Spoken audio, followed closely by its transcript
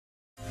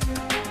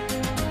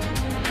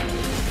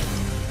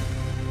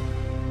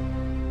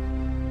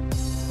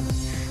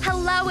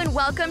and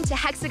welcome to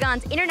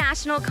Hexagon's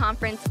International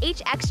Conference,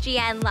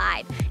 HxGN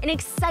Live, an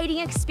exciting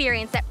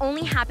experience that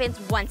only happens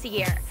once a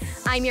year.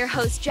 I'm your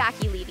host,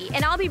 Jackie Levy,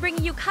 and I'll be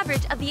bringing you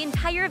coverage of the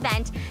entire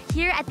event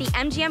here at the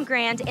MGM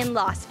Grand in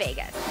Las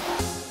Vegas.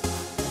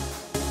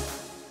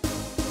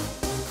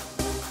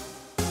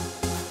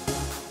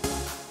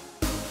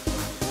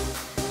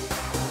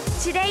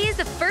 Today is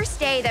the first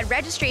day that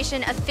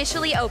registration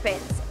officially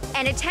opens,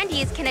 and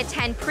attendees can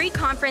attend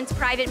pre-conference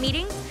private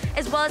meetings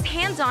as well as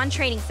hands-on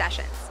training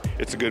sessions.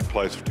 It's a good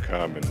place to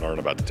come and learn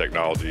about the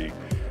technology,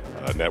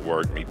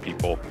 network, meet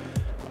people,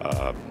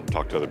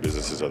 talk to other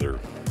businesses, other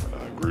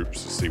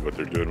groups to see what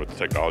they're doing with the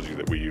technology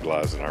that we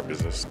utilize in our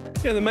business.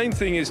 Yeah, the main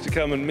thing is to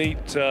come and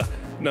meet a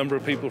number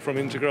of people from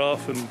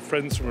Intergraph and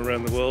friends from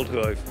around the world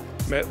who I've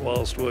met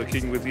whilst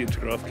working with the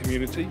Intergraph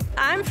community.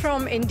 I'm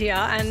from India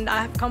and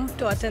I have come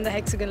to attend the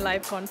HxGN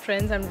Live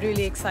conference. I'm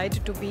really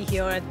excited to be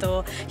here at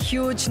the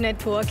huge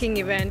networking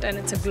event, and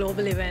it's a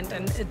global event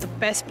and it's the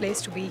best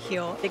place to be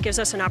here. It gives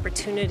us an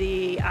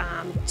opportunity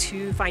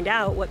to find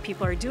out what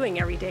people are doing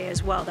every day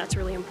as well. That's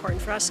really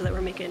important for us so that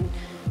we're making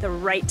the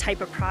right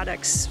type of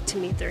products to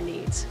meet their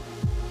needs.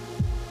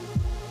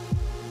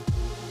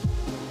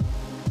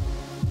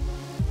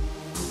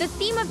 The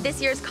theme of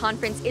this year's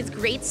conference is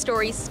Great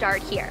Stories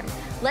Start Here.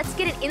 Let's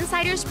get an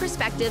insider's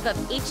perspective of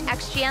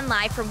HxGN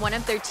Live from one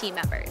of their team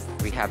members.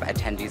 We have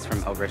attendees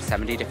from over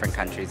 70 different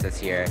countries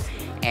this year,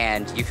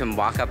 and you can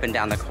walk up and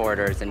down the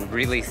corridors and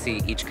really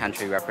see each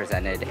country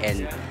represented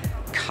in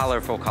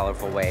colorful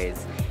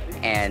ways.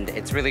 And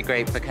it's really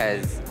great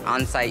because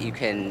on site you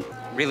can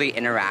really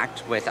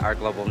interact with our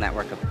global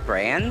network of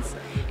brands.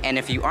 And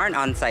if you aren't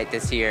on site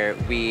this year,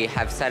 we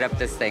have set up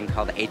this thing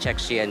called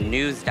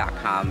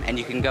HxGNnews.com, and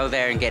you can go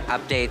there and get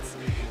updates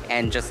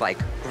and just like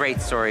great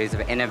stories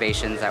of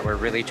innovations that we're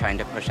really trying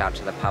to push out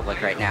to the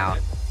public right now.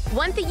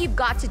 One thing you've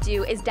got to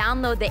do is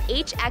download the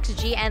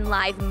HxGN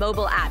Live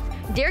mobile app.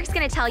 Derek's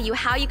gonna tell you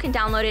how you can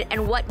download it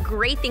and what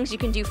great things you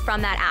can do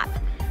from that app.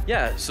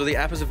 Yeah, so the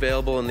app is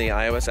available in the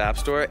iOS App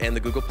Store and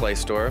the Google Play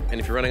Store. And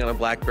if you're running on a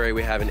BlackBerry,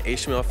 we have an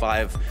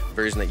HTML5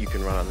 version that you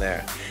can run on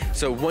there.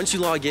 So once you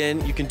log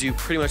in, you can do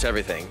pretty much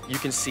everything. You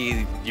can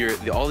see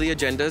all the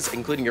agendas,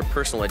 including your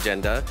personal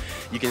agenda.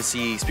 You can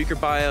see speaker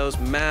bios,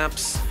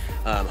 maps,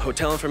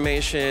 hotel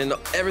information,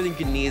 everything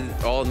you need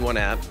all in one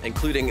app,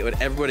 including what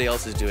everybody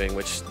else is doing,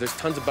 which there's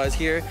tons of buzz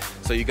here.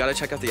 So you gotta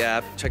check out the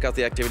app, check out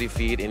the activity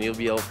feed, and you'll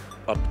be up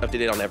to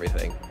date on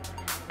everything.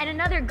 And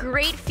another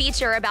great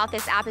feature about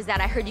this app is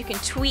that I heard you can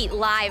tweet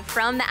live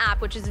from the app,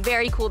 which is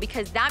very cool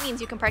because that means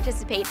you can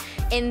participate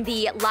in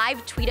the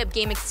live tweet up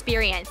game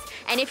experience.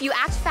 And if you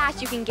act fast,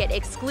 you can get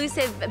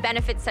exclusive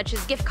benefits such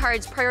as gift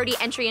cards, priority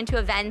entry into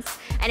events,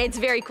 and it's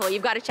very cool.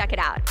 You've got to check it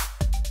out.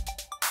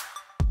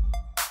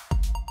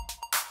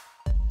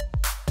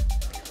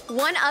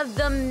 One of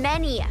the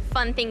many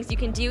fun things you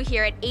can do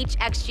here at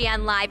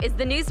HxGN Live is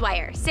the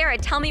Newswire. Sarah,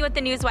 tell me what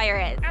the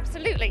Newswire is.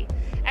 Absolutely.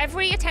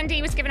 Every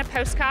attendee was given a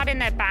postcard in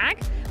their bag.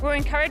 We're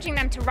encouraging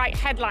them to write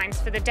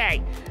headlines for the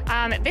day.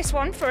 This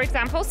one, for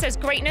example, says,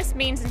 "Greatness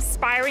means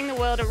inspiring the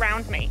world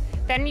around me."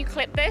 Then you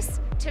clip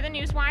this to the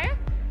Newswire,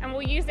 and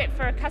we'll use it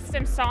for a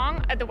custom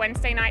song at the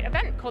Wednesday night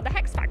event called the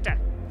Hex Factor.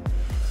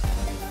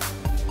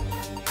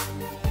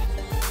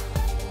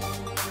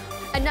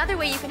 Another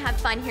way you can have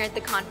fun here at the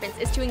conference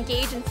is to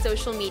engage in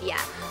social media.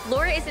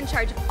 Laura is in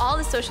charge of all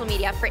the social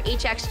media for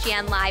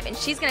HxGN Live, and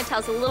she's going to tell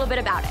us a little bit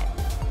about it.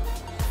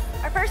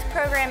 Our first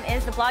program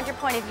is the Blog Your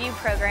Point of View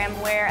program,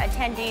 where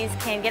attendees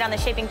can get on the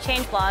Shaping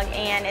Change blog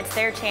and it's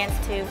their chance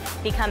to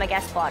become a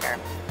guest blogger.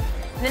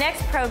 The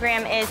next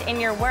program is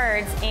In Your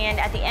Words, and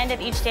at the end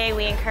of each day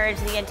we encourage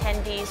the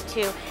attendees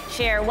to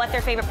share what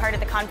their favorite part of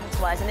the conference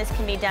was, and this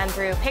can be done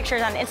through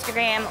pictures on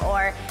Instagram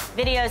or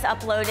videos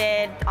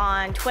uploaded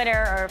on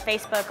Twitter or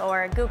Facebook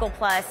or Google+,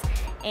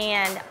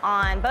 and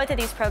on both of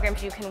these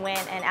programs you can win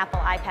an Apple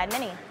iPad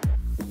mini.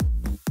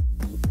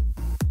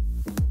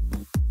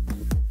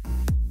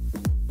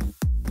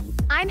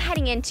 I'm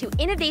heading into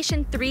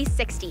Innovation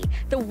 360,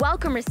 the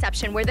welcome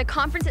reception where the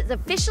conference is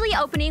officially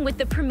opening with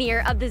the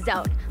premiere of the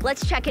Zone.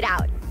 Let's check it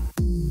out.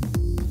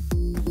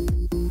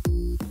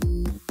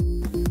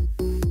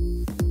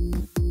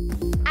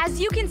 As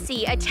you can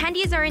see,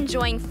 attendees are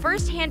enjoying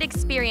first-hand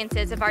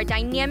experiences of our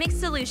dynamic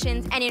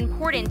solutions and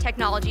important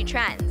technology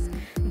trends.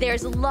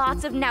 There's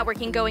lots of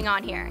networking going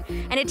on here,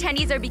 and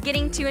attendees are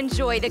beginning to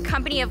enjoy the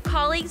company of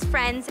colleagues,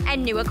 friends,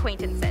 and new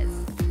acquaintances.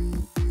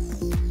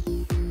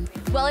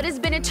 Well, it has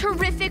been a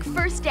terrific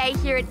first day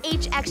here at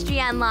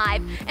HxGN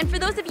Live, and for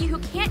those of you who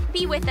can't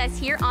be with us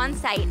here on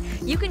site,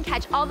 you can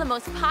catch all the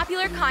most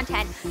popular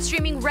content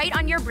streaming right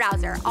on your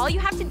browser. All you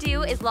have to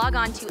do is log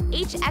on to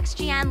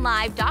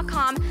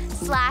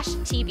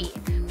hxgnlive.com/TV.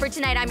 For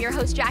tonight, I'm your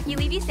host, Jackie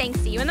Levy, saying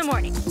see you in the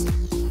morning.